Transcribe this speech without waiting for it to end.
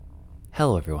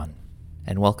Hello, everyone,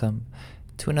 and welcome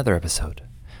to another episode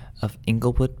of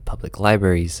Inglewood Public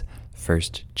Library's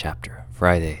First Chapter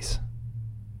Fridays.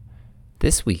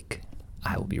 This week,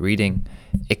 I will be reading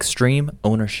Extreme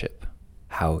Ownership: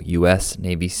 How U.S.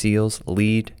 Navy SEALs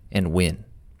Lead and Win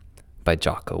by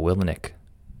Jocko Willemick.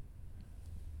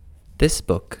 This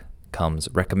book comes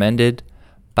recommended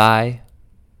by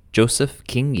Joseph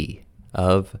Kingi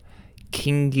of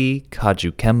Kingi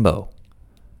Kajukembo,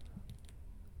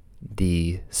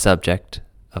 the subject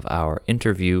of our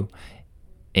interview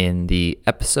in the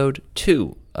episode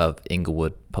 2 of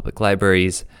Inglewood Public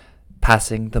Library's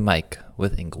Passing the Mic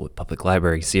with Inglewood Public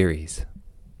Library series.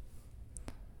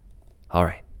 All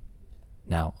right,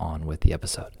 now on with the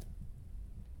episode.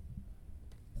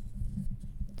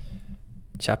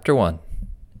 Chapter 1,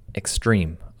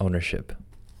 Extreme Ownership.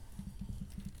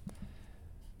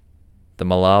 The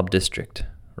Malab District,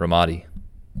 Ramadi,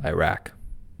 Iraq.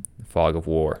 Fog of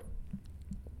war.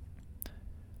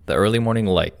 The early morning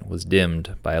light was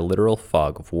dimmed by a literal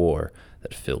fog of war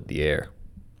that filled the air.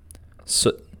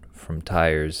 Soot from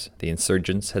tires the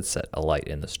insurgents had set alight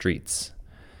in the streets.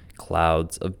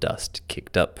 Clouds of dust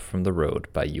kicked up from the road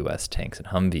by U.S. tanks and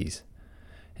Humvees,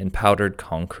 and powdered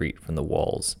concrete from the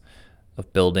walls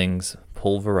of buildings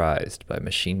pulverized by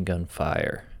machine gun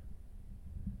fire.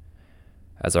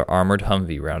 As our armored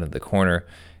Humvee rounded the corner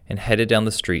and headed down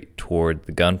the street toward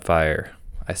the gunfire,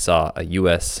 I saw a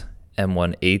U.S.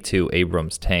 M1A2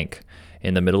 Abrams tank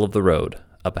in the middle of the road,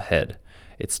 up ahead,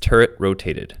 its turret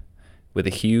rotated, with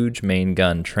a huge main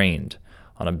gun trained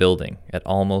on a building at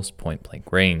almost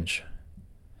point-blank range.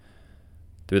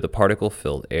 Through the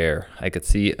particle-filled air, I could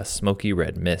see a smoky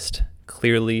red mist,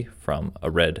 clearly from a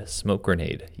red smoke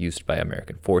grenade used by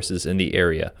American forces in the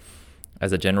area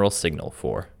as a general signal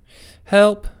for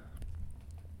help.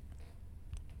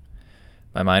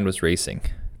 My mind was racing.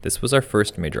 This was our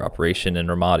first major operation in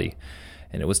Ramadi,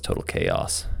 and it was total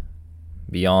chaos.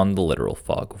 Beyond the literal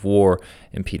fog of war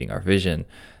impeding our vision,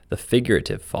 the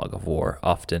figurative fog of war,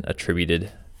 often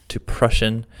attributed to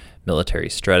Prussian military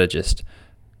strategist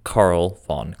Karl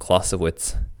von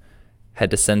Clausewitz,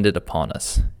 had descended upon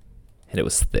us, and it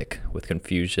was thick with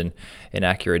confusion,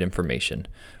 inaccurate information,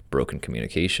 broken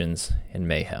communications, and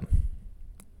mayhem.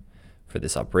 For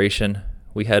this operation,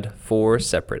 we had 4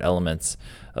 separate elements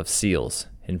of SEALs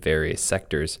in various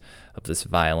sectors of this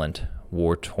violent,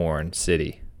 war-torn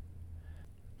city.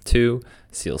 2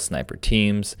 SEAL sniper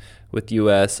teams with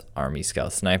U.S. Army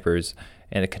Scout snipers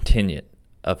and a contingent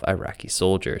of Iraqi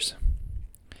soldiers.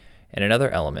 And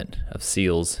another element of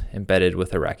SEALs embedded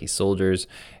with Iraqi soldiers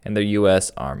and their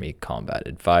U.S. Army combat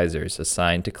advisors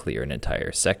assigned to clear an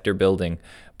entire sector building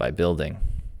by building.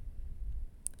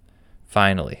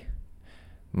 Finally,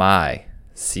 my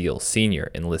SEAL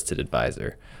senior enlisted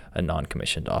advisor, a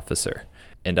non-commissioned officer,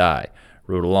 and I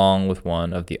rode along with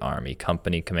one of the Army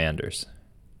company commanders.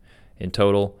 In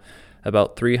total,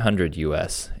 about 300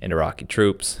 U.S. and Iraqi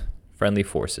troops, friendly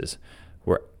forces,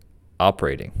 were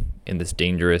operating in this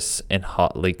dangerous and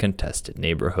hotly contested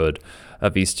neighborhood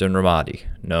of eastern Ramadi,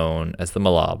 known as the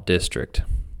Malab District.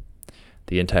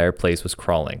 The entire place was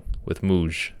crawling with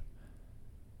Mujahideen,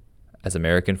 as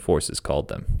American forces called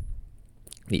them.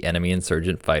 The enemy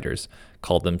insurgent fighters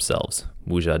called themselves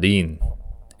Mujahideen,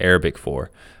 Arabic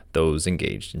for those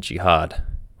engaged in jihad,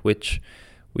 which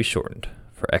we shortened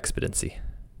for expediency.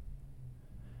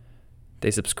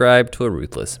 They subscribed to a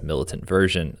ruthless militant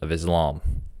version of Islam,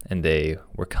 and they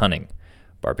were cunning,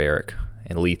 barbaric,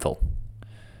 and lethal.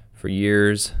 For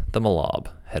years, the Malab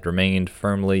had remained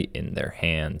firmly in their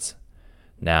hands.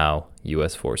 Now,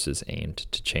 U.S. forces aimed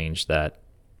to change that.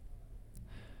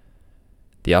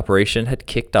 The operation had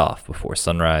kicked off before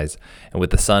sunrise, and with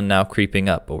the sun now creeping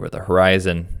up over the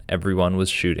horizon, everyone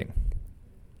was shooting.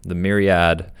 The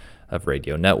myriad of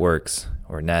radio networks,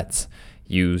 or nets,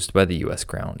 used by the U.S.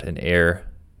 ground and air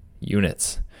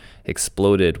units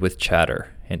exploded with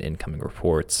chatter and incoming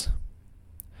reports.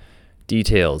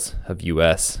 Details of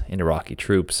U.S. and Iraqi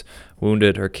troops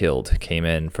wounded or killed came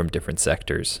in from different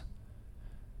sectors.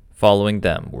 Following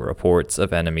them were reports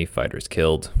of enemy fighters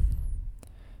killed.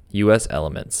 U.S.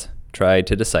 elements tried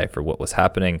to decipher what was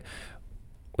happening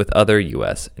with other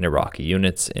U.S. and Iraqi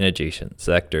units in adjacent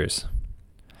sectors.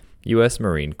 U.S.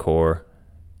 Marine Corps,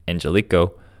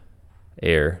 Angelico,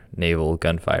 Air, Naval,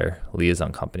 Gunfire,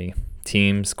 Liaison Company,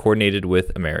 teams coordinated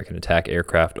with American attack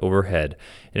aircraft overhead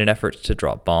in an effort to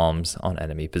drop bombs on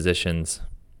enemy positions.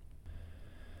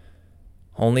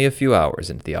 Only a few hours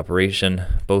into the operation,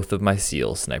 both of my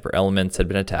SEAL sniper elements had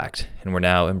been attacked and were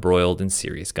now embroiled in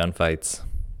serious gunfights.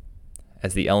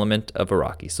 As the element of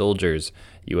Iraqi soldiers,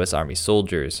 U.S. Army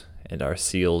soldiers, and our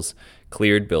SEALs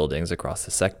cleared buildings across the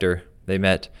sector, they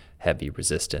met heavy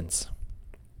resistance.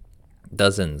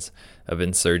 Dozens of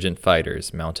insurgent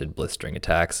fighters mounted blistering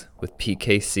attacks with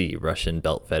PKC Russian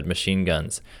belt-fed machine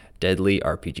guns, deadly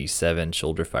RPG-7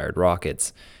 shoulder-fired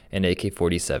rockets, and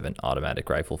AK-47 automatic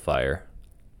rifle fire.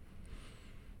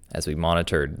 As we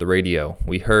monitored the radio,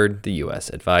 we heard the U.S.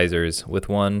 advisors with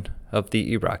one of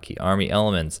the Iraqi army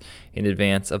elements in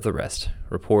advance of the rest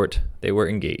report they were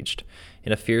engaged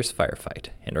in a fierce firefight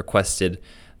and requested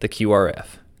the QRF,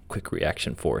 Quick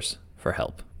Reaction Force, for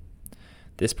help.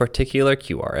 This particular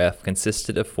QRF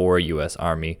consisted of 4 U.S.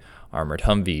 Army armored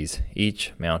Humvees,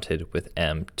 each mounted with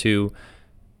M2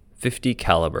 50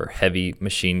 caliber heavy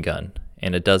machine gun,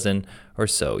 and a dozen or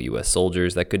so U.S.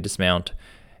 soldiers that could dismount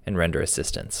and render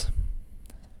assistance.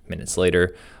 Minutes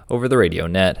later, over the radio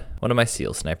net, one of my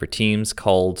SEAL sniper teams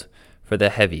called for the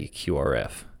heavy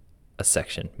QRF, a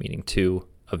section meaning 2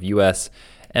 of U.S.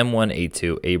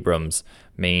 M1A2 Abrams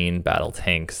main battle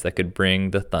tanks that could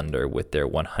bring the thunder with their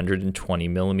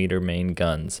 120mm main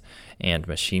guns and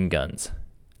machine guns.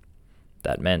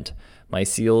 That meant my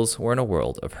SEALs were in a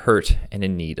world of hurt and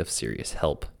in need of serious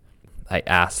help. I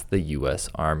asked the U.S.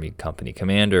 Army company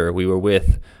commander we were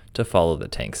with to follow the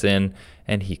tanks in,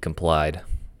 and he complied.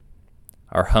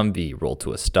 Our Humvee rolled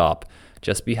to a stop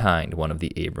just behind one of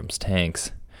the Abrams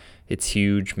tanks, its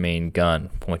huge main gun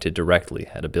pointed directly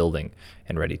at a building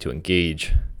and ready to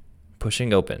engage.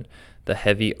 Pushing open the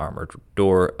heavy armored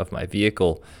door of my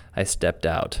vehicle, I stepped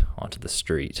out onto the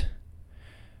street.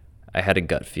 I had a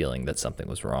gut feeling that something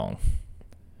was wrong.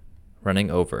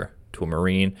 Running over to a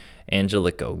Marine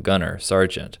Angelico gunner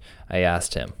sergeant, I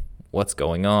asked him, "What's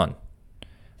going on?"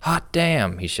 "Hot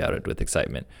damn," he shouted with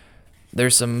excitement.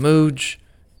 "There's some Mooj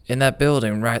in that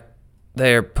building right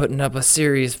there putting up a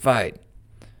serious fight."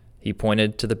 He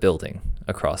pointed to the building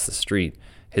across the street,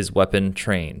 his weapon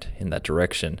trained in that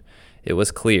direction. It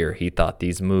was clear he thought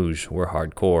these Mooj were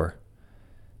hardcore.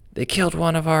 "They killed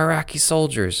one of our Iraqi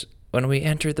soldiers when we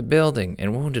entered the building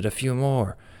and wounded a few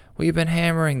more. We've been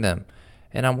hammering them,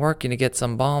 and I'm working to get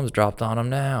some bombs dropped on them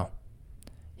now."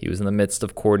 He was in the midst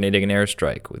of coordinating an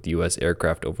airstrike with U.S.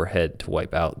 aircraft overhead to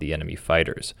wipe out the enemy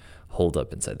fighters holed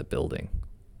up inside the building.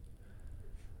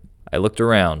 I looked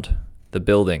around. The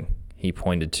building he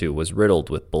pointed to was riddled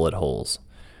with bullet holes.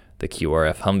 The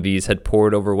QRF Humvees had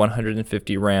poured over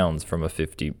 150 rounds from a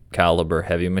 50 caliber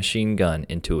heavy machine gun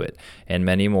into it, and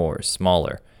many more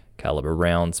smaller caliber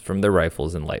rounds from their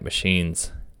rifles and light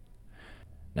machines.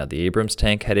 Now the Abrams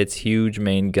tank had its huge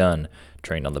main gun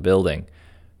trained on the building,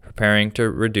 preparing to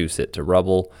reduce it to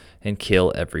rubble and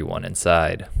kill everyone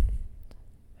inside.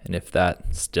 And if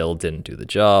that still didn't do the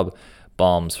job,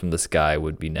 bombs from the sky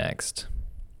would be next.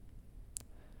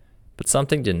 But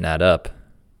something didn't add up.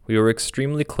 We were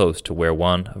extremely close to where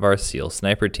one of our SEAL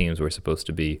sniper teams were supposed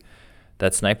to be.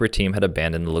 That sniper team had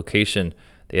abandoned the location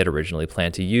they had originally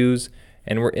planned to use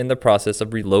and were in the process of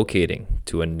relocating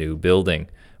to a new building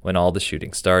when all the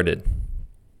shooting started.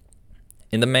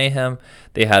 In the mayhem,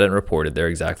 they hadn't reported their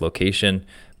exact location,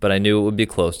 but I knew it would be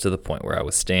close to the point where I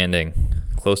was standing,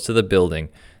 close to the building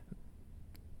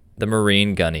the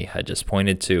Marine gunny had just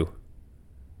pointed to.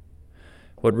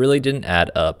 What really didn't add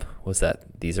up was that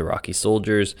these Iraqi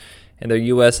soldiers and their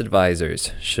U.S.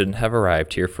 advisors shouldn't have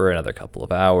arrived here for another couple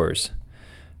of hours.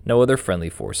 No other friendly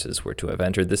forces were to have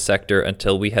entered this sector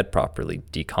until we had properly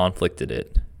deconflicted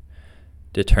it,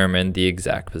 determined the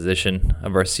exact position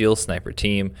of our SEAL sniper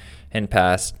team, and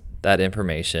passed that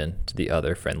information to the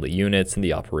other friendly units in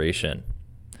the operation.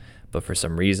 But for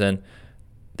some reason,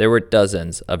 there were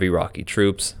dozens of Iraqi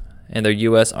troops and their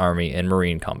U.S. Army and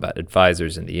Marine combat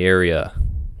advisors in the area.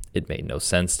 It made no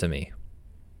sense to me.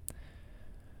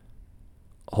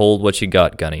 "Hold what you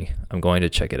got, Gunny. I'm going to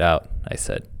check it out," I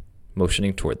said,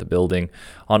 motioning toward the building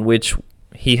on which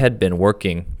he had been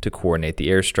working to coordinate the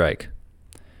airstrike.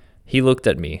 He looked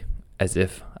at me as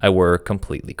if I were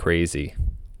completely crazy.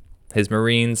 His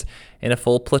Marines and a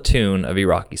full platoon of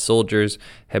Iraqi soldiers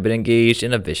had been engaged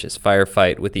in a vicious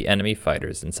firefight with the enemy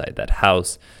fighters inside that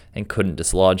house and couldn't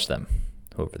dislodge them.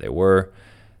 Whoever they were,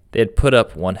 they had put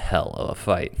up one hell of a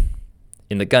fight.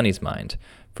 In the gunny's mind,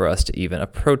 for us to even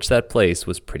approach that place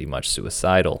was pretty much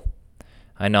suicidal.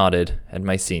 I nodded at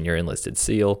my senior enlisted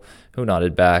SEAL, who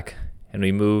nodded back, and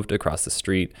we moved across the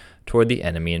street toward the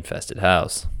enemy-infested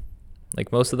house.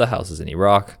 Like most of the houses in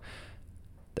Iraq,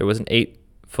 there was an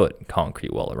 8-foot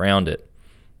concrete wall around it.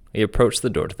 We approached the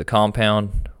door to the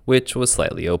compound, which was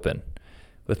slightly open.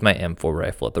 With my M4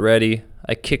 rifle at the ready,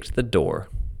 I kicked the door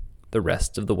the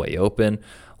rest of the way open,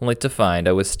 only to find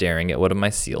I was staring at one of my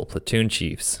SEAL platoon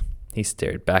chiefs. He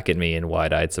stared back at me in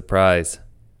wide-eyed surprise.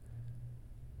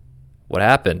 "What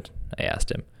happened?" I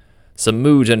asked him. "Some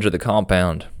Mooj entered the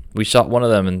compound. We shot one of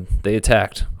them and they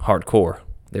attacked. Hardcore.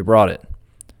 They brought it.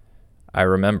 I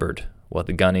remembered what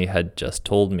the gunny had just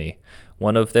told me.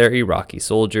 One of their Iraqi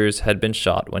soldiers had been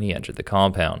shot when he entered the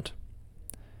compound.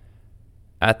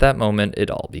 At that moment, it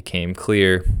all became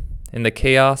clear. In the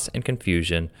chaos and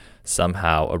confusion,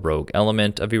 somehow a rogue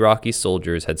element of Iraqi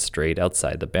soldiers had strayed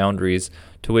outside the boundaries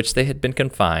to which they had been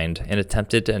confined and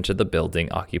attempted to enter the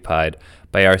building occupied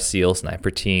by our SEAL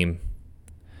sniper team.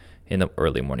 In the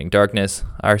early morning darkness,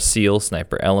 our SEAL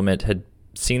sniper element had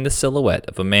seen the silhouette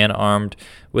of a man armed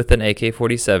with an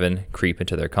AK-47 creep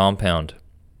into their compound.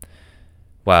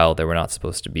 While there were not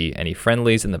supposed to be any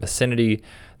friendlies in the vicinity,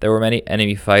 there were many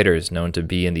enemy fighters known to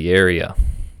be in the area.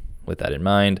 With that in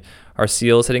mind, our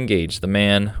SEALs had engaged the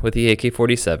man with the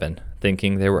AK-47,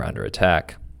 thinking they were under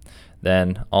attack.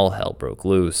 Then all hell broke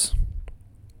loose.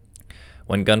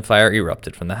 When gunfire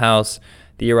erupted from the house,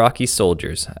 the Iraqi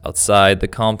soldiers outside the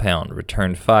compound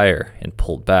returned fire and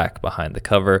pulled back behind the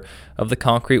cover of the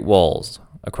concrete walls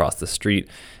across the street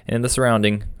and in the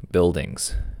surrounding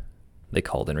buildings. They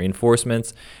called in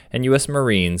reinforcements, and U.S.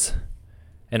 Marines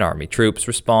and Army troops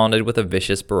responded with a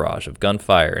vicious barrage of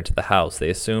gunfire into the house they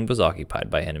assumed was occupied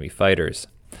by enemy fighters.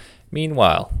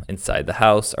 Meanwhile, inside the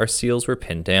house, our SEALs were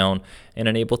pinned down and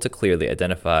unable to clearly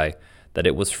identify that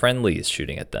it was friendlies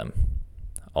shooting at them.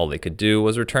 All they could do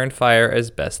was return fire as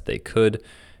best they could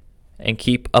and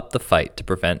keep up the fight to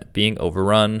prevent being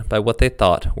overrun by what they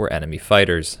thought were enemy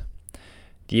fighters.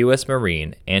 The U.S.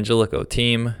 Marine Angelico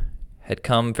team had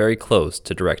come very close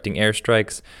to directing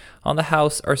airstrikes on the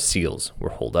house our SEALs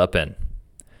were holed up in.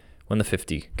 When the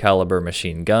 .50 caliber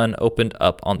machine gun opened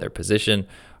up on their position,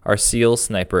 our SEAL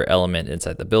sniper element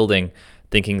inside the building,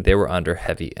 thinking they were under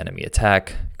heavy enemy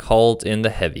attack, called in the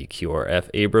heavy QRF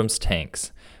Abrams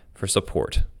tanks for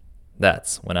support.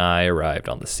 That's when I arrived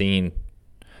on the scene.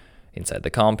 Inside the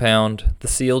compound, the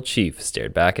SEAL chief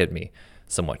stared back at me,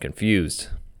 somewhat confused.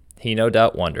 He no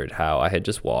doubt wondered how I had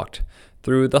just walked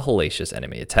through the hellacious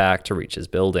enemy attack to reach his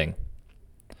building.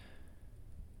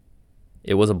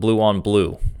 It was a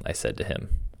blue-on-blue, I said to him.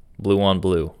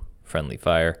 Blue-on-blue, friendly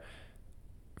fire,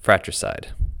 fratricide.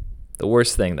 The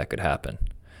worst thing that could happen.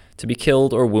 To be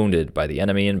killed or wounded by the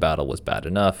enemy in battle was bad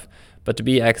enough, but to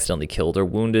be accidentally killed or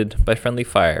wounded by friendly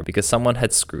fire because someone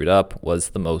had screwed up was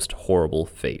the most horrible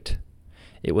fate.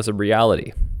 It was a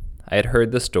reality. I had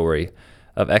heard the story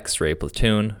of X-Ray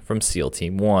Platoon from SEAL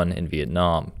Team 1 in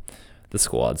Vietnam. The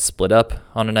squad split up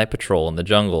on a night patrol in the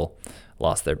jungle,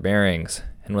 lost their bearings,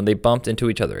 and when they bumped into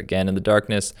each other again in the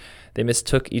darkness, they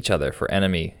mistook each other for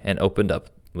enemy and opened up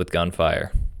with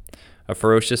gunfire. A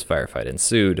ferocious firefight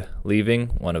ensued, leaving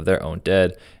one of their own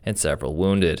dead and several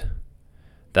wounded.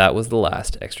 That was the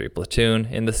last X-Ray Platoon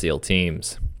in the SEAL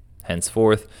teams.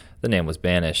 Henceforth, the name was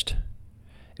banished.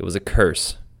 It was a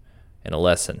curse and a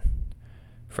lesson.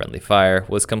 Friendly fire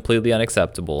was completely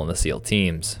unacceptable in the SEAL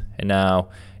teams, and now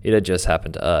it had just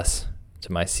happened to us,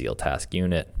 to my SEAL task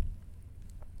unit.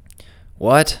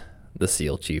 What? The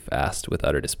SEAL chief asked with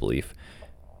utter disbelief.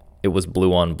 It was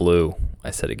blue on blue,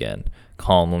 I said again,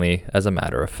 calmly as a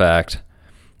matter of fact.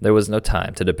 There was no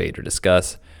time to debate or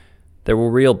discuss. There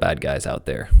were real bad guys out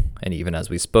there, and even as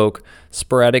we spoke,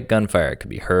 sporadic gunfire could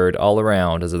be heard all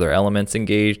around as other elements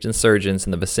engaged insurgents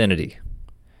in the vicinity.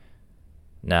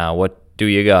 Now, what do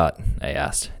you got? I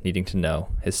asked, needing to know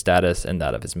his status and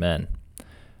that of his men.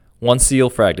 One SEAL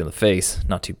fragged in the face,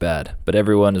 not too bad, but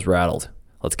everyone is rattled.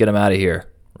 Let's get him out of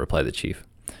here, replied the chief.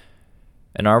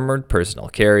 An armored personnel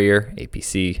carrier,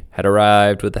 APC, had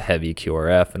arrived with a heavy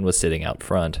QRF and was sitting out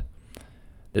front.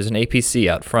 There's an APC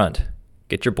out front.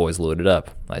 Get your boys loaded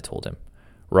up, I told him.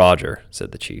 Roger,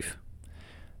 said the chief.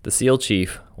 The SEAL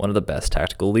chief, one of the best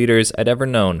tactical leaders I'd ever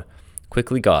known,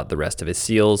 quickly got the rest of his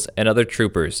SEALs and other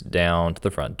troopers down to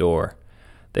the front door.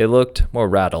 They looked more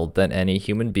rattled than any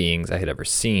human beings I had ever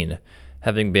seen,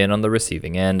 having been on the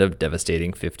receiving end of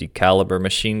devastating .50 caliber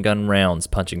machine gun rounds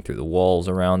punching through the walls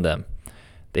around them.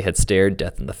 They had stared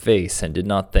death in the face and did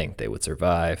not think they would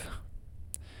survive.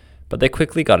 But they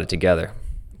quickly got it together,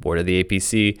 boarded the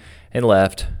APC, and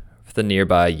left for the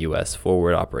nearby U.S.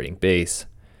 forward operating base.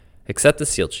 Except the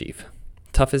SEAL chief,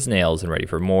 tough as nails and ready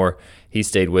for more, he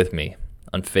stayed with me,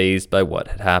 unfazed by what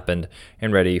had happened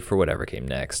and ready for whatever came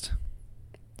next.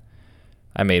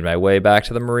 I made my way back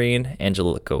to the Marine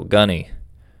Angelico gunny.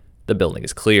 The building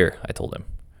is clear, I told him.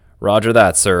 Roger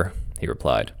that, sir, he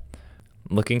replied,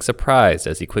 looking surprised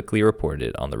as he quickly reported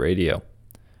it on the radio.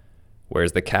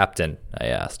 Where's the captain? I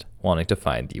asked, wanting to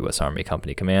find the U.S. Army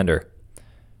Company commander.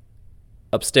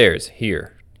 Upstairs,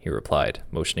 here, he replied,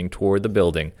 motioning toward the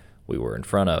building we were in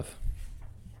front of.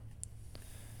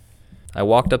 I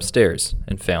walked upstairs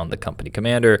and found the company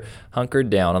commander hunkered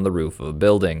down on the roof of a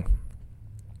building.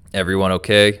 "Everyone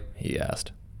okay?" he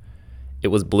asked. "It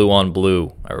was blue on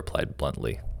blue," I replied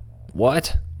bluntly.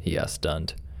 "What?" he asked,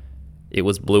 stunned. "It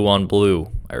was blue on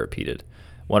blue," I repeated.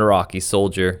 "One Iraqi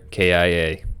soldier,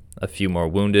 KIA. A few more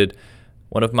wounded.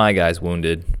 One of my guys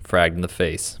wounded, fragged in the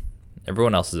face.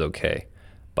 Everyone else is okay,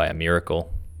 by a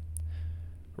miracle."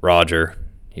 "Roger,"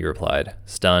 he replied,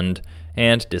 stunned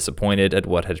and disappointed at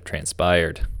what had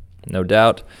transpired. No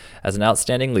doubt, as an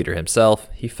outstanding leader himself,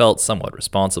 he felt somewhat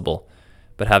responsible.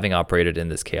 But having operated in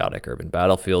this chaotic urban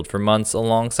battlefield for months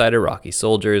alongside Iraqi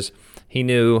soldiers, he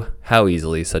knew how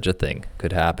easily such a thing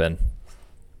could happen.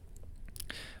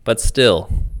 But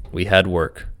still, we had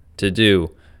work to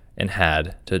do and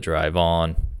had to drive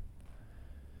on.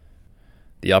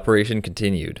 The operation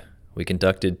continued. We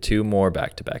conducted 2 more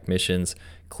back-to-back missions,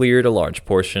 cleared a large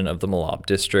portion of the Malab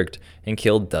district, and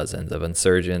killed dozens of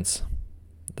insurgents.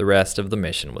 The rest of the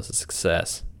mission was a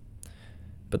success.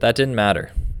 But that didn't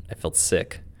matter. I felt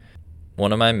sick.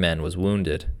 One of my men was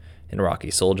wounded. An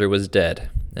Iraqi soldier was dead,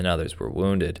 and others were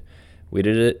wounded. We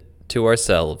did it to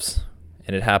ourselves,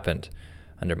 and it happened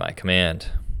under my command.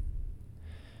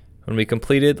 When we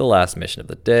completed the last mission of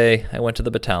the day, I went to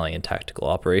the Battalion Tactical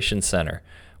Operations Center,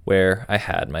 where I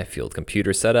had my field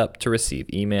computer set up to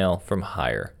receive email from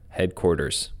higher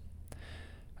headquarters.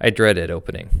 I dreaded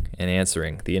opening and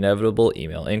answering the inevitable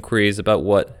email inquiries about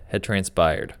what had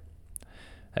transpired.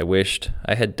 I wished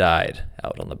I had died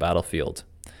out on the battlefield.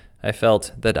 I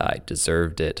felt that I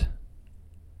deserved it.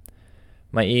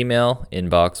 My email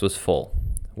inbox was full.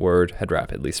 Word had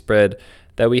rapidly spread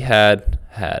that we had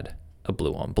a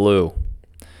blue on blue.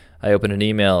 I opened an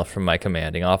email from my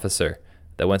commanding officer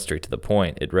that went straight to the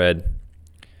point. It read,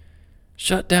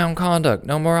 "Shut down conduct,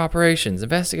 no more operations.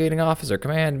 Investigating officer,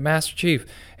 command, master chief,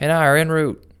 and I are en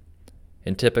route."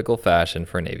 In typical fashion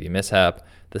for a Navy mishap,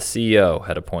 the CO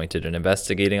had appointed an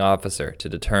investigating officer to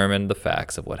determine the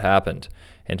facts of what happened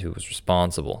and who was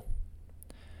responsible.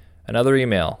 Another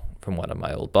email from one of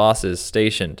my old bosses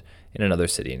stationed in another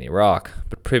city in Iraq,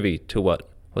 but privy to what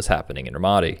was happening in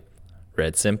Ramadi,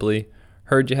 read simply,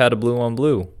 "Heard you had a blue on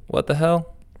blue. What the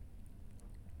hell?"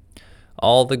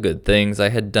 All the good things I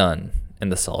had done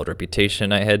and the solid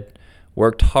reputation I had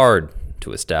worked hard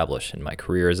to establish in my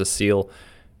career as a SEAL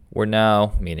were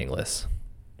now meaningless.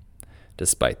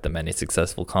 Despite the many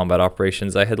successful combat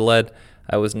operations I had led,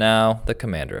 I was now the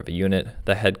commander of a unit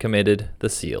that had committed the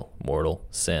SEAL mortal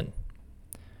sin.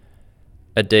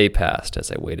 A day passed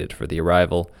as I waited for the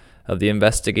arrival of the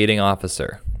investigating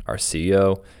officer, our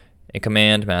CO, and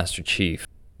command master chief,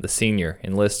 the senior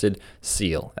enlisted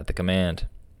SEAL at the command.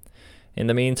 In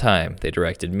the meantime, they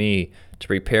directed me to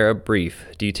prepare a brief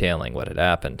detailing what had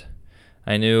happened.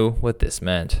 I knew what this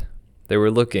meant. They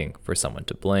were looking for someone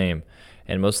to blame,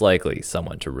 and most likely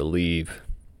someone to relieve,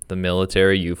 the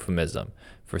military euphemism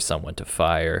for someone to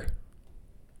fire.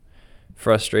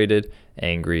 Frustrated,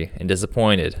 angry, and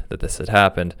disappointed that this had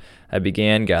happened, I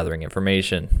began gathering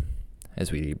information.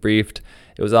 As we debriefed,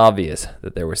 it was obvious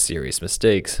that there were serious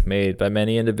mistakes made by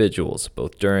many individuals,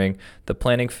 both during the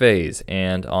planning phase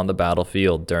and on the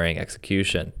battlefield during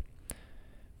execution.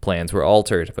 Plans were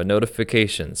altered, but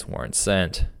notifications weren't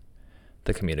sent.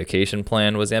 The communication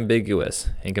plan was ambiguous,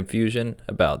 and confusion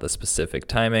about the specific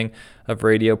timing of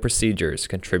radio procedures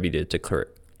contributed to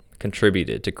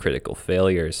critical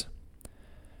failures.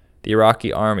 The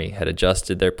Iraqi army had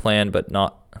adjusted their plan, but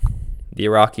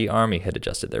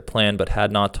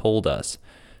had not told us.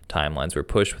 Timelines were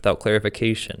pushed without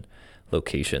clarification.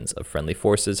 Locations of friendly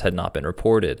forces had not been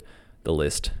reported. The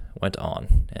list went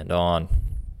on and on.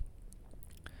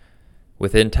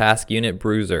 Within Task Unit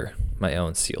Bruiser, my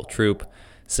own SEAL troop,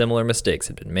 similar mistakes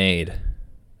had been made.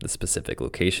 The specific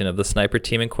location of the sniper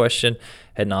team in question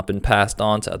had not been passed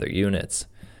on to other units.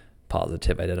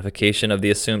 Positive identification of the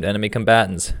assumed enemy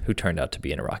combatants, who turned out to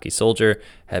be an Iraqi soldier,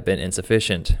 had been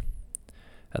insufficient.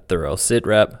 A thorough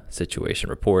SITREP situation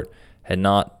report had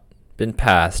not been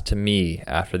passed to me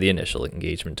after the initial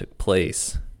engagement took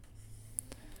place.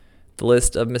 The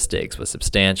list of mistakes was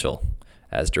substantial.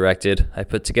 As directed, I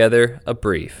put together a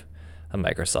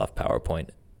Microsoft PowerPoint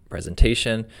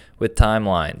presentation with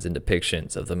timelines and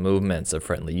depictions of the movements of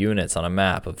friendly units on a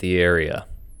map of the area.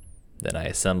 Then I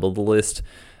assembled a list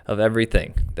of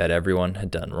everything that everyone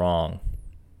had done wrong.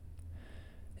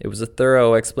 It was a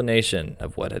thorough explanation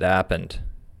of what had happened.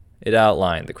 It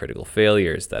outlined the critical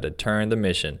failures that had turned the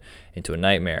mission into a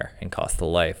nightmare and cost the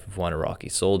life of one Iraqi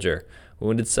soldier,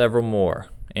 wounded several more,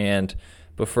 and,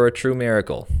 but for a true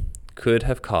miracle, could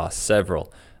have cost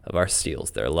several of our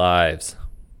SEALs their lives.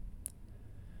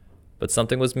 But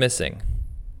something was missing.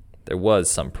 There was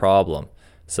some problem,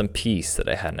 some piece that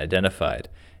I hadn't identified,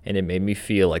 and it made me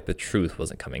feel like the truth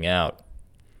wasn't coming out.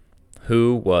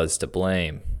 Who was to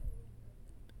blame?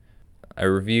 I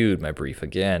reviewed my brief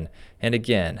again and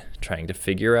again, trying to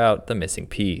figure out the missing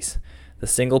piece, the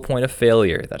single point of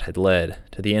failure that had led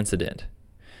to the incident.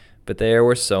 But there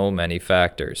were so many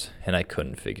factors, and I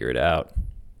couldn't figure it out.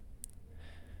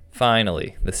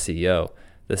 Finally, the CO,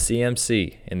 the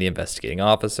CMC, and the investigating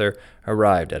officer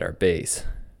arrived at our base.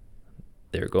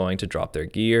 They were going to drop their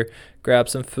gear, grab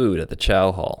some food at the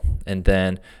chow hall, and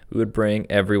then we would bring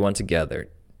everyone together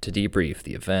to debrief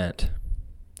the event.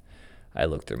 I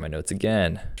looked through my notes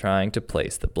again, trying to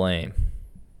place the blame.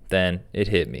 Then it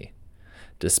hit me.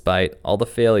 Despite all the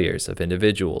failures of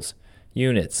individuals,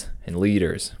 units, and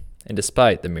leaders, and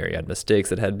despite the myriad mistakes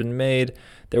that had been made,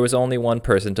 there was only one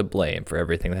person to blame for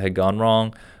everything that had gone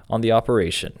wrong on the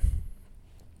operation.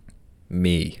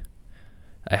 Me.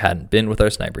 I hadn't been with our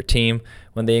sniper team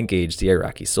when they engaged the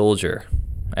Iraqi soldier.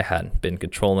 I hadn't been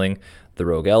controlling the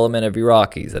rogue element of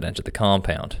Iraqis that entered the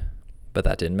compound. But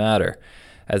that didn't matter.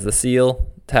 As the SEAL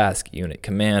Task Unit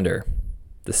Commander,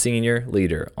 the senior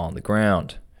leader on the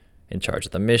ground, in charge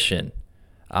of the mission,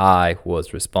 I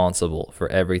was responsible for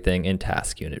everything in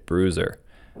Task Unit Bruiser.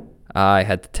 I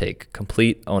had to take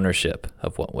complete ownership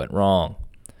of what went wrong.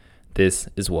 This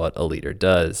is what a leader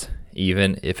does,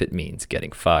 even if it means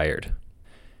getting fired.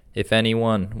 If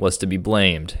anyone was to be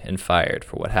blamed and fired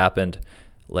for what happened,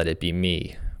 let it be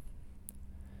me.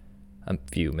 A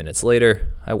few minutes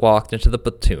later, I walked into the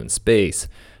platoon space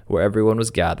where everyone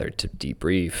was gathered to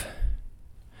debrief.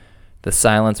 The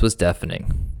silence was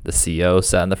deafening. The CO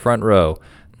sat in the front row.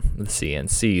 The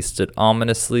CNC stood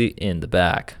ominously in the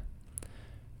back.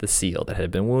 The SEAL that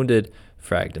had been wounded,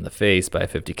 fragged in the face by a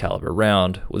 .50 caliber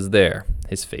round, was there,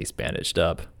 his face bandaged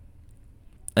up.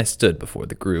 I stood before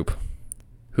the group.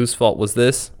 Whose fault was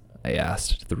this? I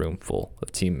asked the room full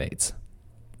of teammates.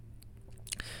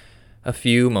 A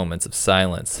few moments of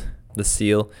silence. The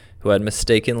SEAL, who had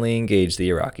mistakenly engaged the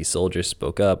Iraqi soldier,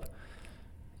 spoke up.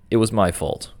 It was my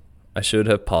fault. I should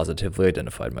have positively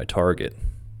identified my target.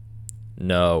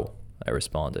 No, I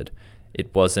responded.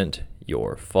 It wasn't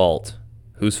your fault.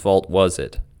 Whose fault was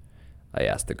it? I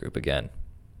asked the group again.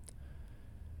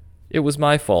 It was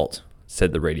my fault,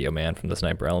 said the radio man from the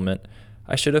sniper element.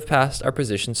 I should have passed our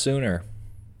position sooner.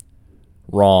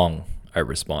 Wrong, I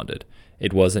responded.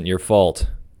 It wasn't your fault.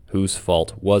 Whose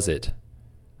fault was it?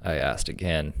 I asked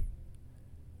again.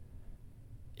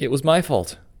 It was my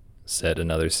fault, said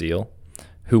another SEAL,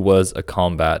 who was a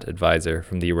combat advisor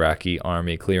from the Iraqi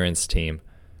Army clearance team.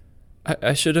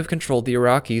 I should have controlled the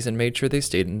Iraqis and made sure they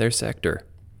stayed in their sector.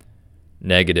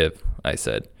 Negative, I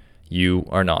said. You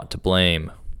are not to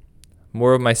blame.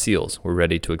 More of my SEALs were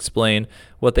ready to explain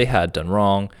what they had done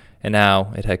wrong and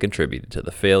how it had contributed to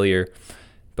the failure,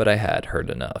 but I had heard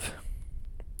enough.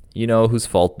 You know whose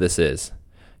fault this is.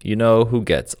 You know who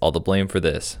gets all the blame for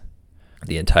this.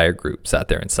 The entire group sat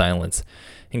there in silence,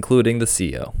 including the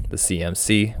CO, the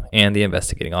CMC, and the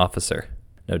investigating officer.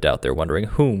 No doubt they're wondering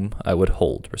whom I would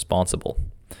hold responsible.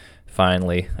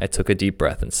 Finally, I took a deep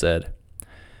breath and said,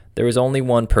 there is only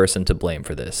one person to blame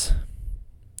for this.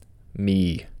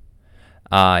 Me.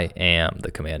 I am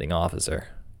the commanding officer.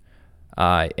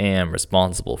 I am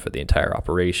responsible for the entire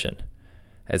operation.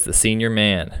 As the senior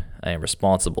man, I am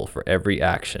responsible for every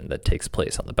action that takes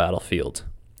place on the battlefield.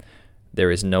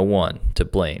 There is no one to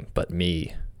blame but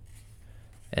me.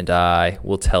 And I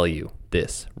will tell you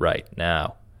this right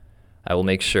now. I will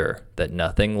make sure that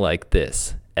nothing like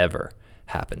this ever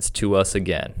happens to us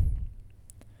again.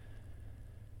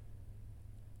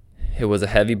 It was a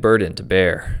heavy burden to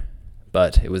bear,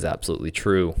 but it was absolutely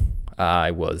true.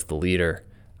 I was the leader.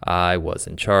 I was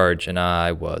in charge, and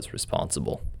I was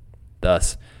responsible.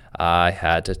 Thus, I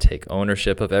had to take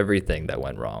ownership of everything that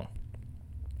went wrong.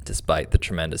 Despite the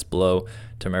tremendous blow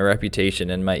to my reputation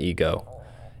and my ego,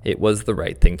 it was the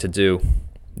right thing to do,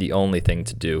 the only thing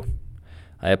to do.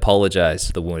 I apologized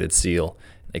to the wounded SEAL,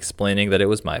 explaining that it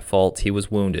was my fault he was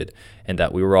wounded and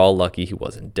that we were all lucky he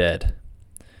wasn't dead.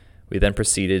 We then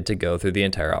proceeded to go through the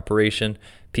entire operation,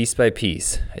 piece by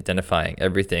piece, identifying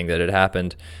everything that had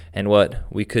happened and what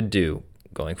we could do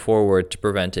going forward to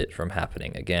prevent it from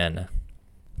happening again.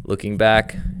 Looking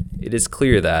back, it is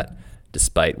clear that,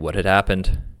 despite what had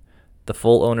happened, the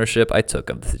full ownership I took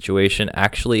of the situation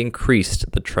actually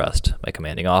increased the trust my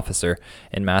commanding officer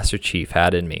and Master Chief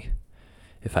had in me.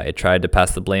 If I had tried to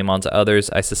pass the blame on to others,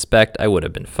 I suspect I would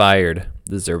have been fired,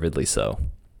 deservedly so.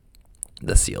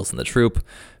 The SEALs in the troop,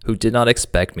 who did not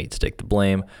expect me to take the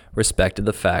blame, respected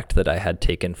the fact that I had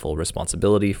taken full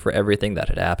responsibility for everything that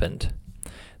had happened.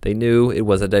 They knew it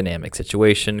was a dynamic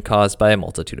situation caused by a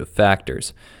multitude of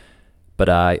factors, but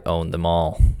I owned them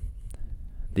all.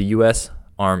 The U.S.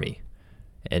 Army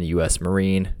and U.S.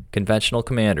 Marine conventional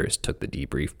commanders took the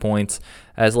debrief points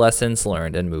as lessons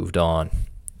learned and moved on.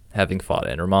 Having fought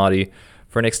in Ramadi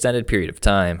for an extended period of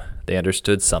time, they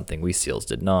understood something we SEALs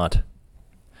did not.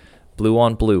 Blue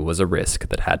on blue was a risk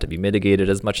that had to be mitigated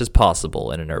as much as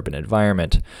possible in an urban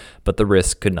environment, but the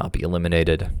risk could not be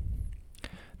eliminated.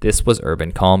 This was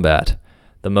urban combat,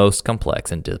 the most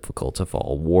complex and difficult of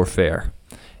all warfare,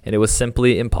 and it was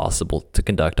simply impossible to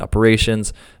conduct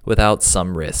operations without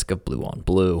some risk of blue on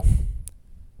blue.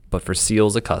 But for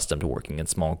SEALs accustomed to working in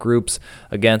small groups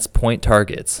against point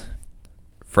targets,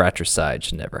 fratricide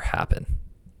should never happen.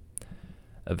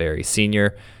 A very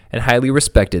senior and highly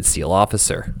respected SEAL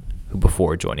officer, who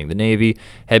before joining the Navy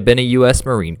had been a U.S.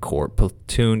 Marine Corps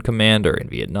platoon commander in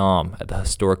Vietnam at the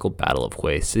historical Battle of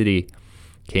Hue City,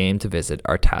 came to visit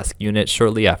our task unit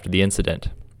shortly after the incident.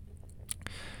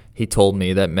 He told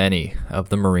me that many of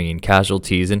the Marine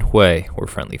casualties in Hue were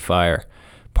friendly fire,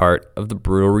 part of the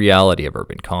brutal reality of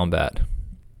urban combat.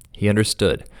 He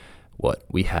understood what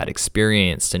we had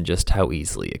experienced and just how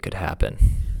easily it could happen.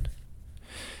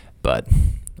 But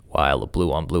while a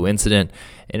blue-on-blue incident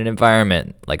in an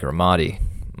environment like Ramadi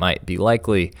might be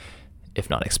likely, if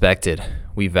not expected,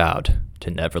 we vowed to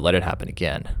never let it happen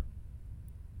again.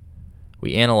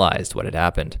 We analyzed what had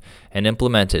happened and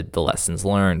implemented the lessons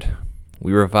learned.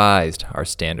 We revised our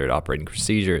standard operating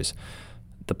procedures,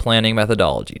 the planning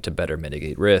methodology to better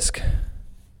mitigate risk.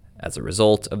 As a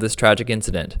result of this tragic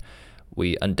incident,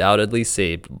 we undoubtedly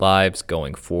saved lives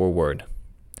going forward.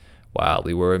 While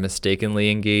we were mistakenly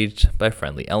engaged by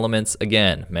friendly elements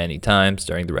again many times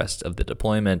during the rest of the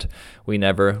deployment, we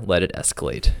never let it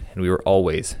escalate, and we were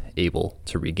always able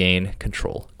to regain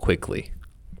control quickly.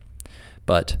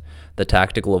 But the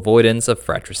tactical avoidance of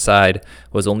fratricide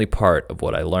was only part of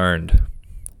what I learned.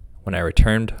 When I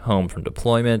returned home from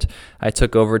deployment, I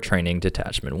took over Training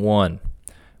Detachment 1,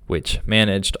 which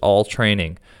managed all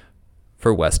training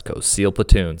for West Coast SEAL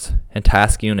platoons and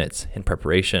task units in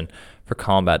preparation for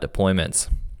combat deployments.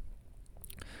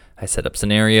 I set up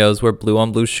scenarios where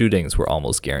blue-on-blue shootings were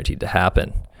almost guaranteed to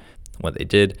happen. When they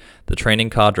did, the training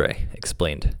cadre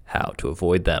explained how to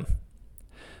avoid them.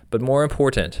 But more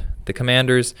important, the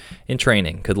commanders in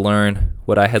training could learn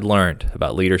what I had learned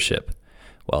about leadership.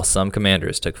 While some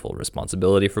commanders took full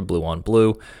responsibility for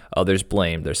blue-on-blue, others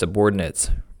blamed their subordinates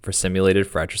for simulated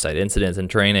fratricide incidents in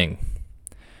training.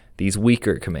 These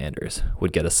weaker commanders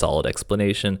would get a solid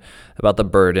explanation about the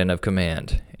burden of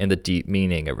command and the deep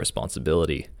meaning of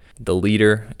responsibility. The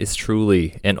leader is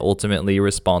truly and ultimately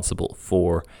responsible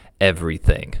for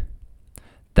everything.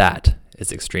 That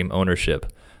is extreme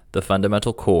ownership, the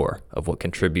fundamental core of what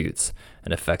contributes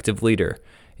an effective leader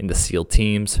in the SEAL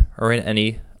teams or in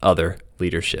any other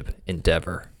leadership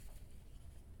endeavor.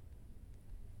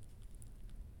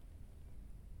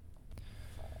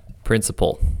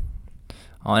 Principle.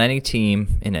 On any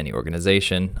team, in any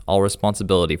organization, all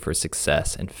responsibility for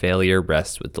success and failure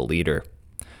rests with the leader.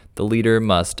 The leader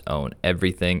must own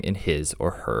everything in his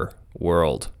or her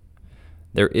world.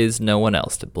 There is no one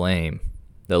else to blame.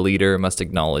 The leader must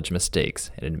acknowledge mistakes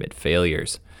and admit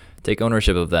failures, take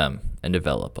ownership of them, and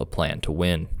develop a plan to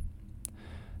win.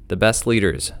 The best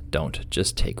leaders don't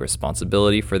just take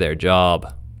responsibility for their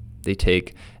job. They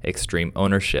take extreme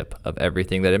ownership of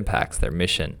everything that impacts their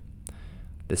mission.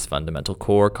 This fundamental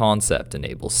core concept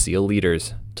enables SEAL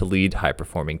leaders to lead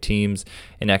high-performing teams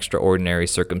in extraordinary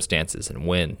circumstances and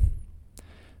win.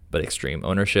 But extreme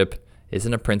ownership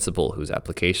isn't a principle whose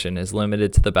application is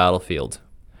limited to the battlefield.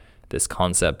 This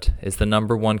concept is the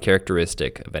number one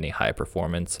characteristic of any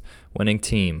high-performance, winning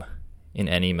team in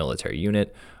any military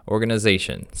unit,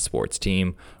 organization, sports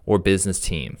team, or business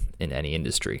team in any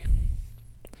industry.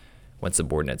 When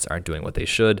subordinates aren't doing what they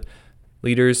should,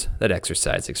 leaders that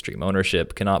exercise extreme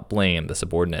ownership cannot blame the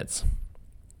subordinates.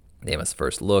 They must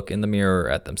first look in the mirror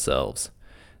at themselves.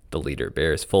 The leader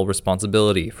bears full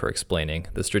responsibility for explaining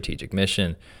the strategic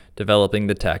mission, developing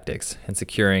the tactics, and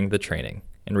securing the training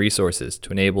and resources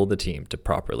to enable the team to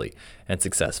properly and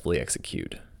successfully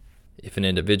execute. If an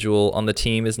individual on the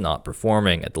team is not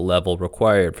performing at the level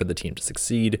required for the team to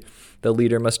succeed, the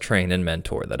leader must train and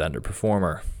mentor that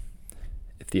underperformer.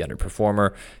 If the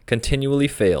underperformer continually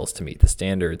fails to meet the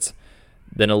standards,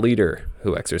 then a leader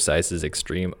who exercises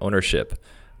extreme ownership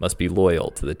must be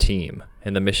loyal to the team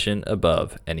and the mission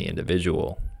above any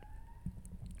individual.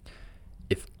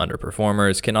 If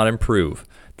underperformers cannot improve,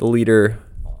 the leader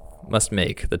must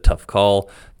make the tough call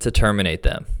to terminate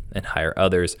them and hire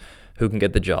others who can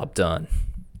get the job done.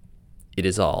 It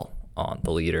is all on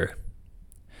the leader.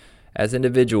 As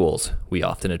individuals, we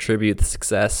often attribute the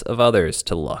success of others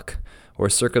to luck or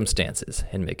circumstances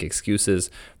and make excuses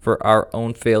for our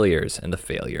own failures and the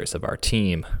failures of our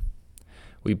team.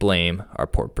 We blame our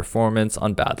poor performance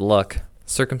on bad luck,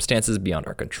 circumstances beyond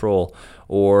our control,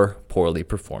 or poorly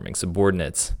performing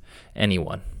subordinates,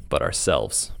 anyone but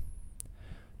ourselves.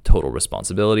 Total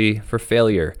responsibility for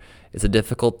failure is a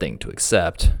difficult thing to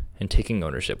accept, and taking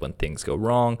ownership when things go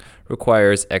wrong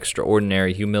requires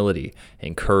extraordinary humility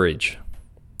and courage.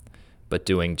 But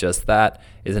doing just that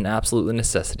is an absolute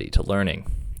necessity to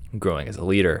learning, growing as a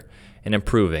leader, and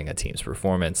improving a team's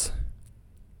performance.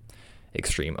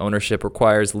 Extreme ownership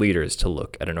requires leaders to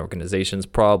look at an organization's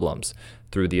problems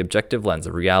through the objective lens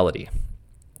of reality,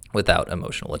 without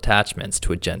emotional attachments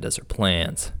to agendas or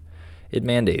plans. It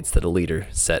mandates that a leader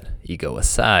set ego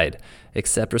aside,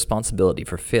 accept responsibility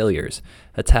for failures,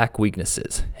 attack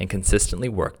weaknesses, and consistently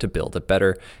work to build a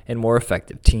better and more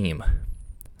effective team.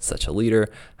 Such a leader,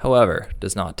 however,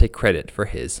 does not take credit for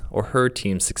his or her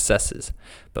team's successes,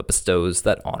 but bestows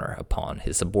that honor upon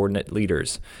his subordinate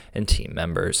leaders and team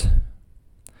members.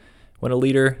 When a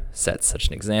leader sets such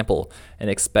an example and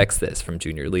expects this from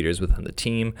junior leaders within the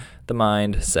team, the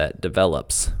mindset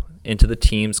develops into the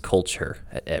team's culture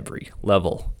at every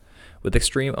level. With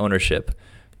extreme ownership,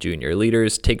 junior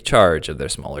leaders take charge of their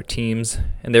smaller teams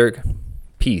and their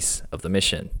piece of the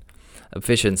mission.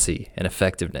 Efficiency and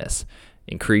effectiveness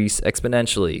increase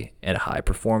exponentially, and a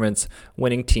high-performance,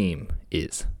 winning team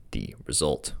is the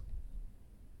result.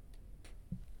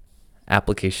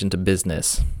 Application to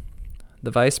business. The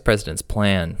vice president's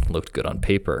plan looked good on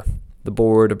paper. The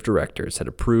board of directors had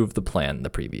approved the plan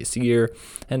the previous year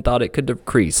and thought it could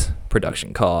decrease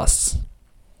production costs.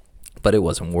 But it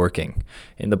wasn't working,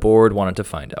 and the board wanted to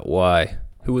find out why.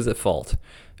 Who was at fault?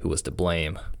 Who was to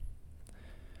blame?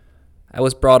 I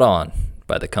was brought on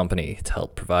by the company to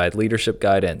help provide leadership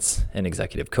guidance and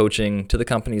executive coaching to the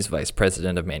company's vice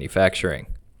president of manufacturing.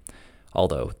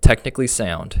 Although technically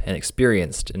sound and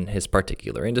experienced in his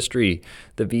particular industry,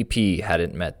 the VP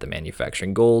hadn't met the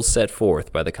manufacturing goals set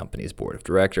forth by the company's board of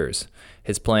directors.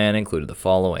 His plan included the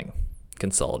following: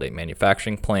 consolidate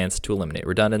manufacturing plants to eliminate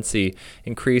redundancy,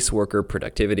 increase worker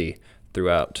productivity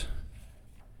throughout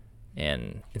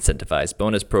an incentivized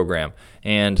bonus program,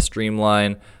 and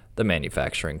streamline the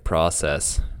manufacturing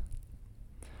process.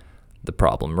 The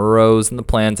problem arose in the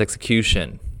plan's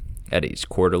execution. At each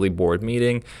quarterly board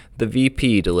meeting, the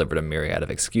VP delivered a myriad of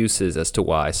excuses as to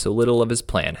why so little of his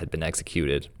plan had been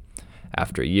executed.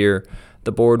 After a year,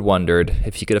 the board wondered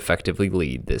if he could effectively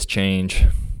lead this change.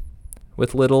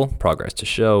 With little progress to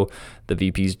show, the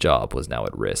VP's job was now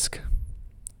at risk.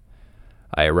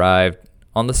 I arrived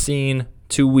on the scene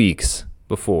 2 weeks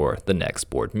before the next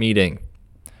board meeting.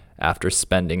 After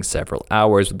spending several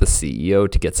hours with the CEO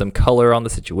to get some color on the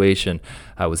situation,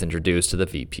 I was introduced to the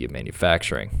VP of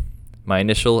manufacturing. My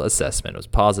initial assessment was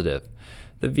positive.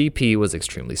 The VP was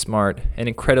extremely smart and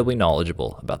incredibly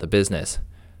knowledgeable about the business.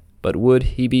 But would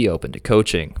he be open to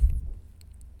coaching?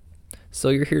 "So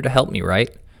you're here to help me, right?"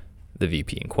 the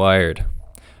VP inquired.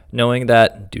 Knowing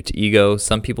that, due to ego,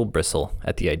 some people bristle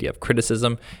at the idea of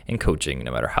criticism and coaching,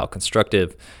 no matter how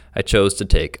constructive, I chose to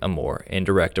take a more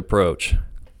indirect approach.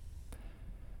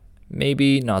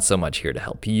 "Maybe not so much here to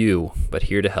help you, but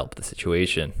here to help the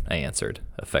situation," I answered,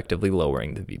 effectively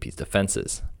lowering the VP's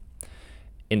defenses.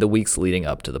 In the weeks leading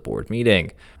up to the board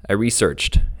meeting, I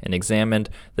researched and examined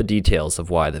the details of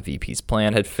why the VP's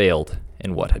plan had failed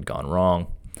and what had gone wrong,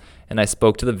 and I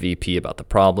spoke to the VP about the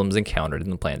problems encountered in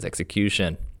the plan's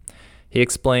execution. He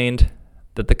explained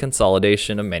that the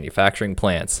consolidation of manufacturing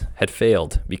plants had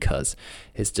failed because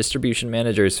his distribution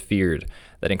managers feared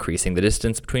that increasing the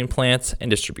distance between plants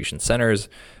and distribution centers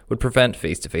would prevent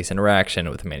face-to-face interaction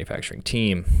with the manufacturing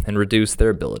team and reduce their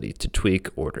ability to tweak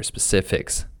order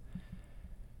specifics.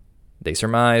 They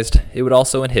surmised it would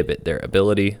also inhibit their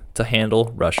ability to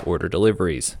handle rush order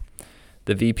deliveries.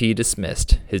 The VP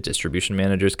dismissed his distribution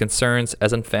manager's concerns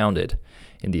as unfounded.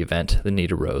 In the event the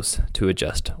need arose to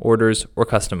adjust orders or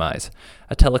customize,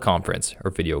 a teleconference or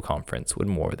video conference would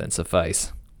more than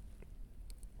suffice.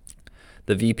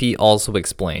 The VP also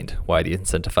explained why the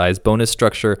incentivized bonus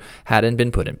structure hadn't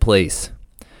been put in place.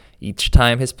 Each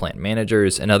time his plant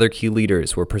managers and other key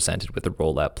leaders were presented with a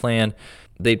rollout plan,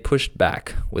 they'd pushed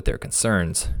back with their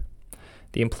concerns.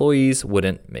 The employees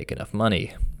wouldn't make enough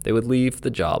money. They would leave the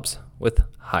jobs with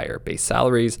higher base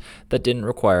salaries that didn't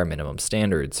require minimum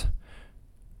standards.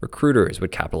 Recruiters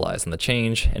would capitalize on the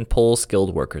change and pull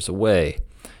skilled workers away.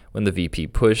 When the VP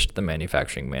pushed the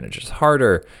manufacturing managers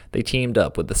harder, they teamed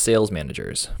up with the sales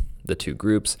managers. The two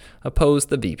groups opposed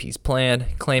the VP's plan,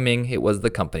 claiming it was the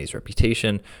company's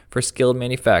reputation for skilled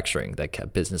manufacturing that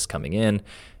kept business coming in,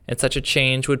 and such a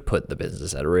change would put the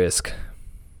business at risk.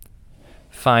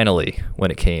 Finally, when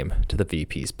it came to the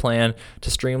VP's plan to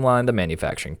streamline the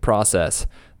manufacturing process,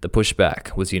 the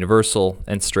pushback was universal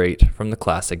and straight from the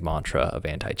classic mantra of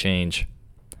anti-change.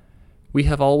 We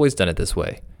have always done it this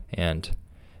way, and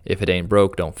if it ain't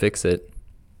broke, don't fix it.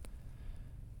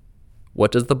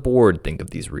 What does the board think of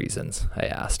these reasons? I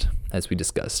asked, as we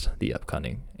discussed the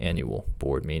upcoming annual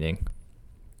board meeting.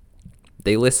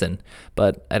 They listen,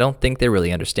 but I don't think they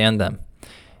really understand them.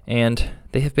 And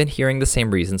they have been hearing the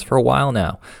same reasons for a while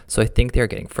now, so I think they're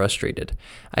getting frustrated.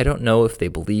 I don't know if they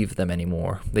believe them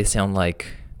anymore. They sound like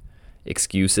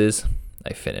excuses.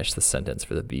 I finished the sentence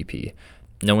for the VP,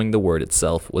 knowing the word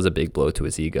itself was a big blow to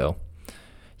his ego.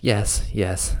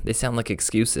 Yes, they sound like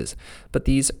excuses, but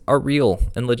these are real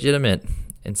and legitimate,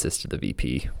 insisted the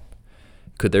VP.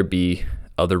 Could there be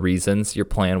other reasons your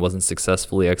plan wasn't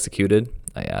successfully executed?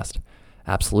 I asked.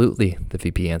 Absolutely, the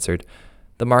VP answered.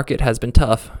 The market has been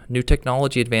tough. New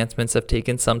technology advancements have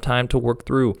taken some time to work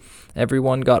through.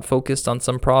 Everyone got focused on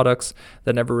some products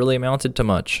that never really amounted to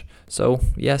much. So,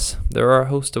 yes, there are a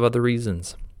host of other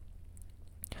reasons.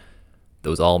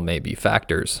 Those all may be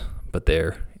factors, but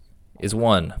there is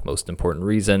one most important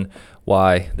reason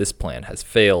why this plan has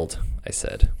failed, I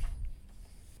said.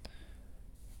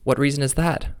 What reason is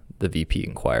that? The VP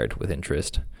inquired with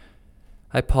interest.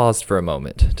 I paused for a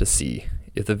moment to see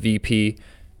if the VP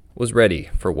was ready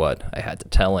for what I had to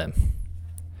tell him.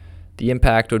 The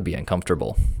impact would be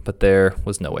uncomfortable, but there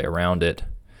was no way around it.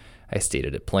 I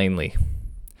stated it plainly.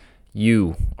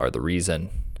 You are the reason.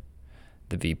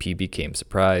 The VP became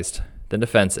surprised, then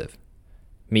defensive.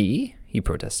 Me? He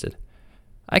protested.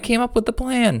 I came up with the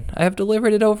plan. I have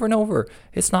delivered it over and over.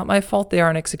 It's not my fault they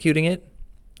aren't executing it.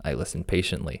 I listened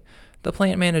patiently. The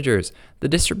plant managers, the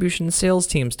distribution and sales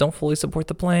teams don't fully support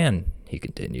the plan, he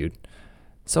continued.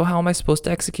 So how am I supposed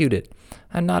to execute it?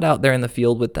 I'm not out there in the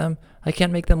field with them. I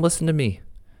can't make them listen to me.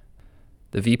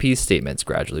 The VP's statements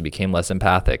gradually became less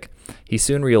empathic. He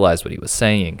soon realized what he was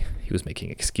saying. He was making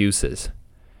excuses.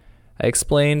 I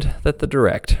explained that the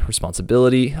direct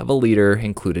responsibility of a leader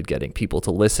included getting people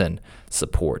to listen,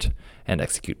 support, and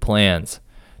execute plans.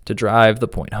 To drive the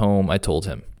point home, I told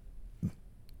him,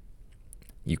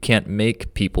 you can't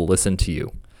make people listen to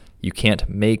you. You can't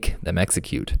make them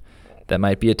execute. That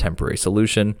might be a temporary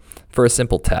solution for a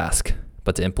simple task,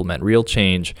 but to implement real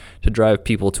change, to drive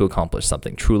people to accomplish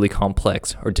something truly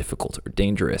complex or difficult or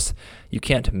dangerous, you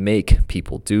can't make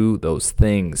people do those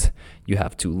things. You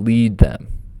have to lead them.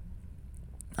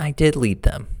 I did lead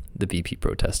them, the VP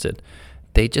protested.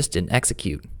 They just didn't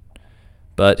execute.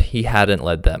 But he hadn't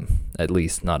led them, at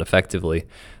least not effectively.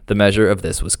 The measure of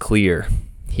this was clear.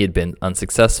 He had been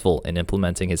unsuccessful in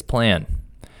implementing his plan.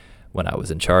 When I was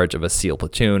in charge of a SEAL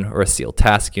platoon or a SEAL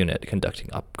task unit conducting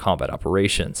combat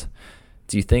operations,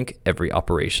 do you think every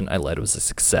operation I led was a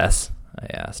success? I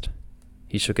asked.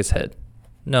 He shook his head.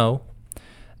 No,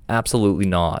 absolutely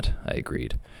not, I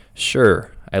agreed.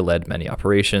 Sure, I led many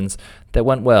operations that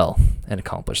went well and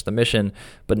accomplished the mission,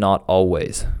 but not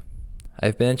always.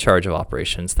 I've been in charge of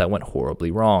operations that went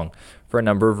horribly wrong for a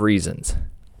number of reasons.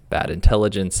 Bad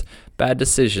intelligence, bad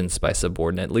decisions by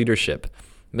subordinate leadership,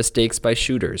 mistakes by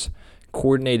shooters,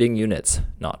 coordinating units,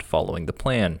 not following the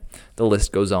plan. The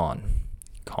list goes on.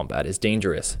 Combat is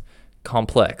dangerous,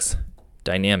 complex,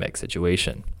 dynamic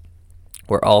situation,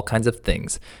 where all kinds of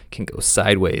things can go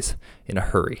sideways in a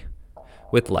hurry,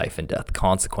 with life and death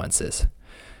consequences.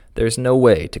 There's no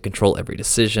way to control every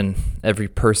decision, every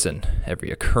person,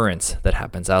 every occurrence that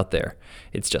happens out there.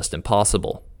 It's just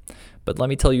impossible. But let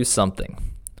me tell you something.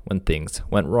 When things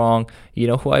went wrong, you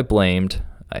know who I blamed?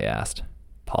 I asked,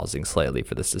 pausing slightly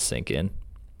for this to sink in.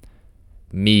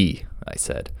 Me, I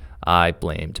said. I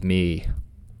blamed me.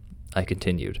 I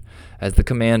continued. As the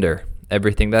commander,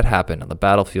 everything that happened on the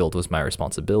battlefield was my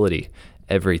responsibility.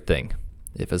 Everything.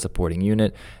 If a supporting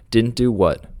unit didn't do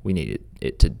what we needed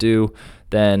it to do,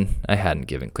 then I hadn't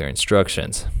given clear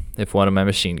instructions. If one of my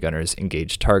machine gunners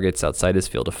engaged targets outside his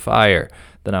field of fire,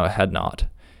 then I had not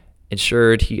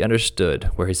ensured he understood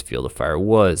where his field of fire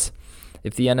was.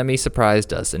 If the enemy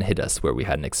surprised us and hit us where we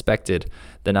hadn't expected,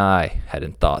 then I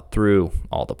hadn't thought through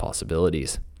all the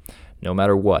possibilities. No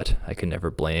matter what, I could never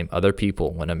blame other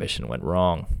people when a mission went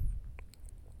wrong.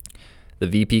 The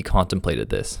VP contemplated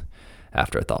this.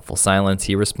 After a thoughtful silence,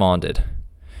 he responded,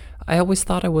 I always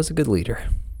thought I was a good leader.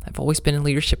 I've always been in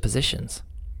leadership positions.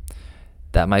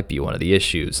 That might be one of the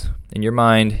issues. In your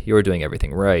mind, you're doing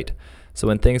everything right. So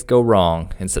when things go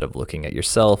wrong, instead of looking at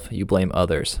yourself, you blame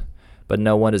others. But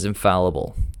no one is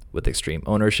infallible. With extreme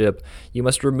ownership, you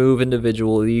must remove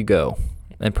individual ego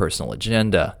and personal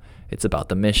agenda. It's about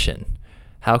the mission.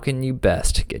 How can you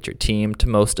best get your team to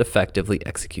most effectively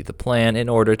execute the plan in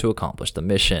order to accomplish the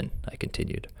mission? I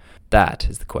continued. That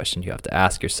is the question you have to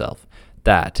ask yourself.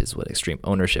 That is what extreme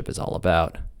ownership is all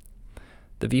about.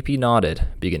 The VP nodded,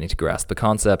 beginning to grasp the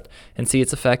concept and see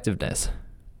its effectiveness.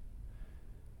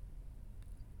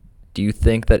 Do you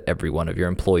think that every one of your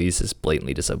employees is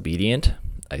blatantly disobedient?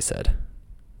 I said.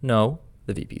 No,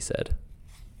 the VP said.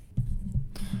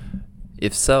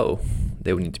 If so,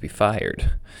 they would need to be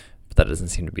fired. But that doesn't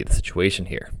seem to be the situation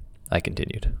here, I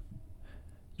continued.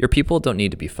 Your people don't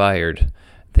need to be fired.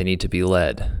 They need to be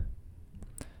led.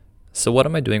 So what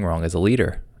am I doing wrong as a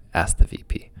leader? Asked the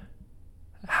VP.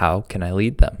 How can I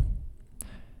lead them?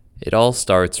 It all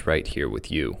starts right here with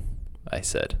you, I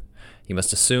said. You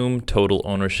must assume total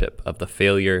ownership of the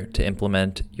failure to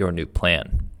implement your new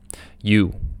plan.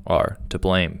 You are to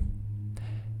blame.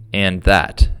 And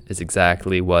that is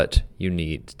exactly what you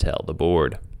need to tell the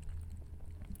board.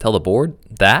 Tell the board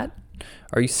that?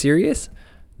 Are you serious?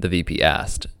 The VP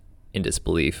asked, in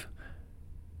disbelief.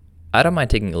 I don't mind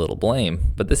taking a little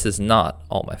blame, but this is not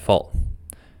all my fault.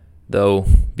 Though,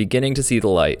 beginning to see the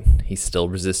light, he still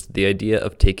resisted the idea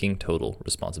of taking total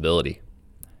responsibility.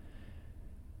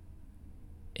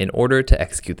 In order to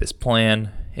execute this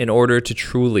plan, in order to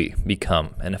truly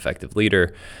become an effective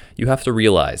leader, you have to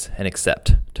realize and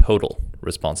accept total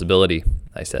responsibility,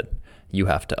 I said. You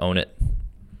have to own it.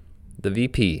 The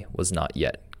VP was not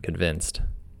yet convinced.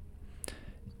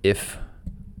 If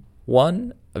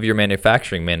one of your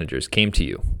manufacturing managers came to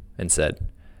you and said,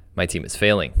 "My team is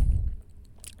failing,"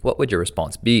 what would your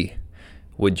response be?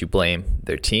 Would you blame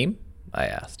their team? I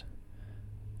asked.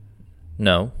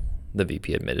 No, the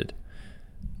VP admitted.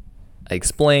 I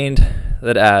explained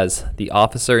that as the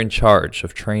officer in charge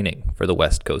of training for the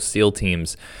West Coast SEAL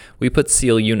teams, we put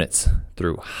SEAL units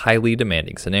through highly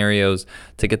demanding scenarios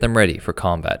to get them ready for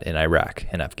combat in Iraq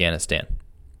and Afghanistan.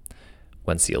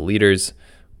 When SEAL leaders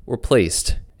were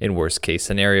placed in worst-case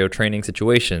scenario training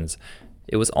situations,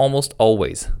 it was almost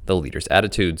always the leaders'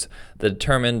 attitudes that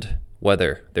determined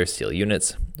whether their SEAL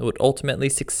units would ultimately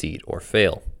succeed or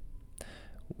fail.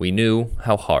 We knew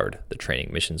how hard the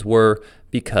training missions were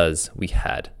because we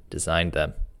had designed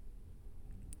them.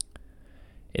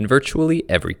 In virtually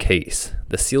every case,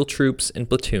 the SEAL troops and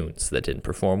platoons that didn't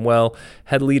perform well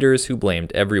had leaders who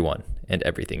blamed everyone and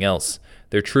everything else,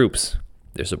 their troops,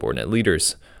 their subordinate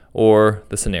leaders, or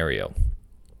the scenario.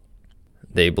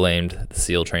 They blamed the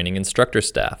SEAL training instructor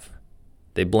staff.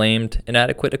 They blamed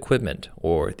inadequate equipment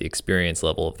or the experience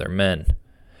level of their men.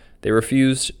 They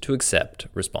refused to accept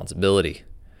responsibility.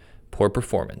 Poor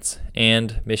performance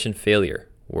and mission failure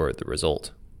were the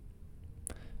result.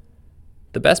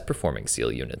 The best performing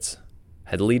SEAL units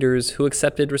had leaders who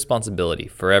accepted responsibility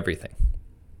for everything,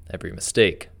 every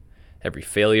mistake, every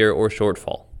failure or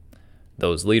shortfall.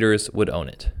 Those leaders would own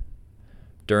it.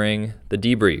 During the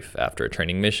debrief after a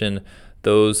training mission,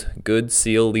 those good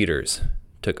SEAL leaders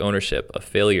took ownership of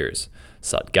failures,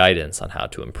 sought guidance on how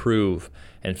to improve,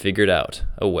 and figured out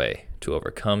a way to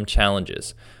overcome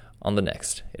challenges on the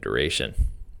next iteration.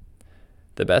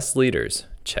 The best leaders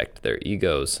checked their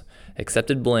egos,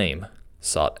 accepted blame,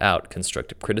 sought out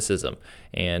constructive criticism,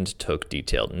 and took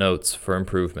detailed notes for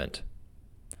improvement.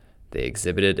 They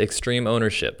exhibited extreme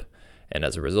ownership, and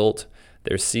as a result,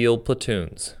 their SEAL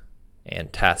platoons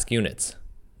and task units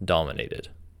dominated.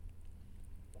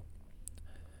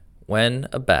 When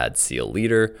a bad SEAL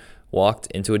leader walked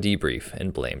into a debrief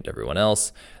and blamed everyone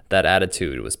else, that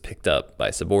attitude was picked up by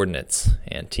subordinates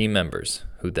and team members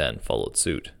who then followed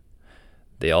suit.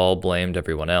 They all blamed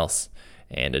everyone else,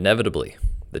 and inevitably,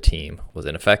 the team was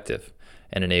ineffective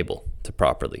and unable to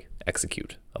properly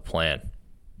execute a plan.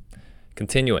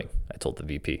 Continuing, I told the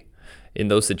VP, in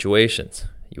those situations,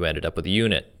 you ended up with a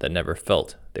unit that never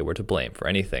felt they were to blame for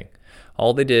anything.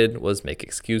 All they did was make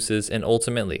excuses and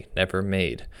ultimately never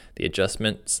made the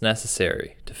adjustments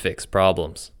necessary to fix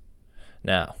problems.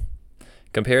 Now,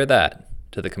 compare that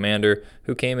to the commander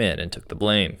who came in and took the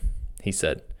blame. He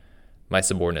said, "My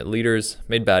subordinate leaders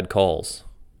made bad calls.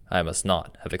 I must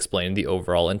not have explained the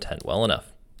overall intent well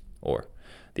enough." Or,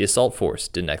 "The assault force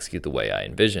didn't execute the way I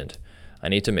envisioned. I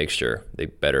need to make sure they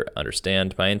better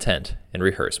understand my intent and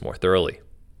rehearse more thoroughly."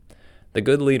 The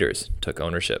good leaders took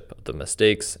ownership of the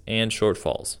mistakes and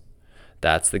shortfalls.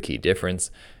 That's the key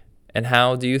difference. And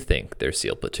how do you think their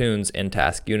SEAL platoons and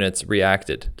task units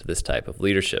reacted to this type of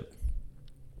leadership?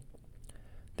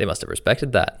 They must have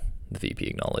respected that, the VP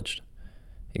acknowledged.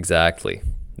 Exactly.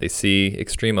 They see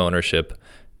extreme ownership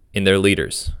in their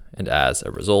leaders, and as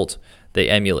a result, they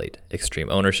emulate extreme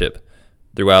ownership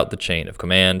throughout the chain of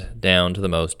command down to the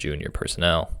most junior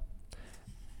personnel.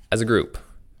 As a group,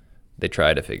 they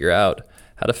try to figure out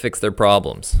how to fix their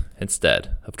problems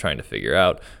instead of trying to figure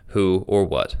out who or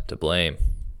what to blame.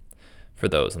 For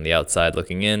those on the outside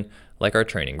looking in, like our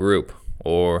training group,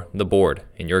 or the board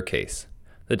in your case,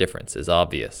 the difference is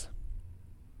obvious.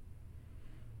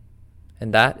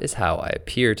 And that is how I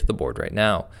appear to the board right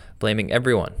now, blaming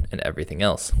everyone and everything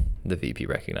else, the VP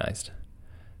recognized.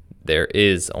 There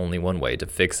is only one way to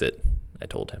fix it, I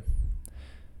told him.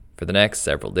 For the next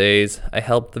several days, I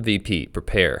helped the VP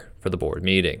prepare for the board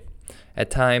meeting. At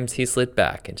times, he slid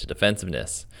back into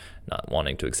defensiveness, not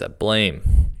wanting to accept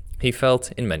blame. He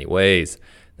felt, in many ways,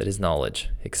 that his knowledge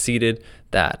exceeded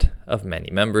that of many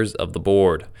members of the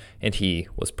board, and he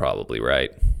was probably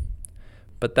right.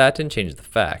 But that didn't change the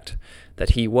fact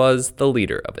that he was the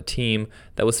leader of a team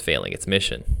that was failing its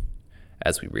mission.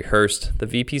 As we rehearsed the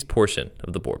VP's portion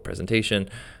of the board presentation,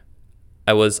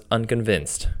 I was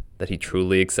unconvinced that he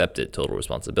truly accepted total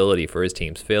responsibility for his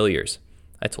team's failures.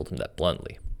 I told him that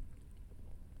bluntly.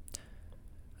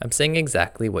 "I'm saying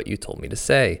exactly what you told me to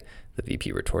say," the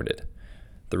VP retorted.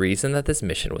 "The reason that this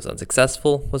mission was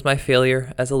unsuccessful was my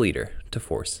failure as a leader to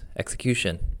force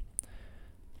execution."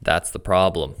 "That's the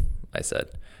problem," I said.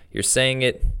 "You're saying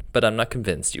it, but I'm not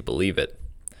convinced you believe it.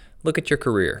 Look at your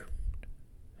career.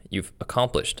 You've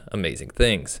accomplished amazing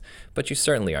things, but you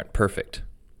certainly aren't perfect.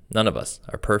 None of us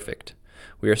are perfect.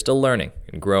 We are still learning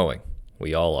and growing.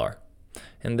 We all are.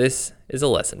 And this is a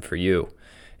lesson for you.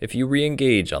 If you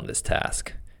re-engage on this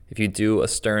task, if you do a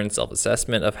stern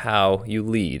self-assessment of how you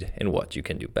lead and what you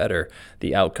can do better,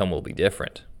 the outcome will be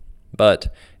different.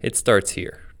 But it starts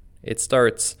here. It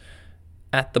starts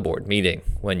at the board meeting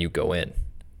when you go in.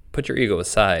 Put your ego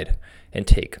aside and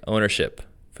take ownership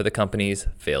for the company's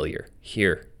failure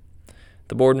here.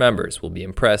 The board members will be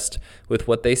impressed with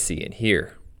what they see and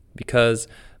hear, because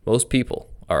most people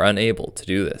are unable to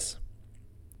do this.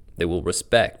 They will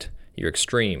respect your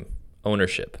extreme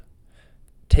ownership.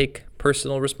 Take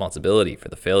personal responsibility for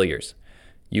the failures.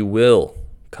 You will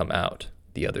come out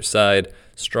the other side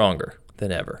stronger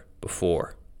than ever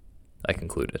before," I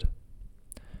concluded.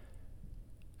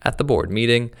 At the board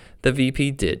meeting, the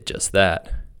VP did just that.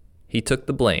 He took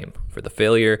the blame for the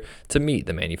failure to meet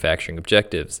the manufacturing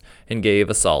objectives and gave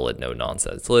a solid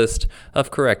no-nonsense list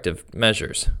of corrective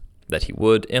measures that he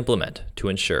would implement to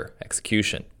ensure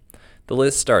execution. The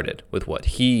list started with what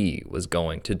he was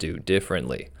going to do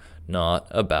differently, not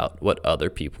about what other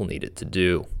people needed to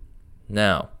do.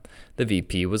 Now, the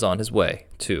VP was on his way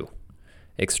to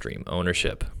extreme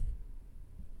ownership.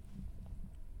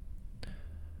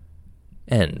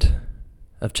 End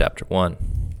of chapter 1.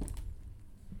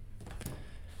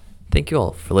 Thank you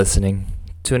all for listening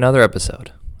to another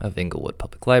episode of Inglewood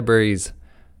Public Library's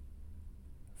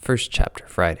First Chapter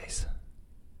Fridays.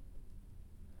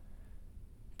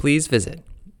 Please visit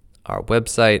our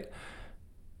website,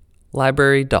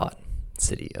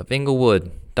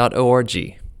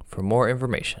 library.cityofinglewood.org, for more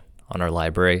information on our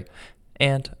library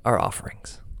and our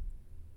offerings.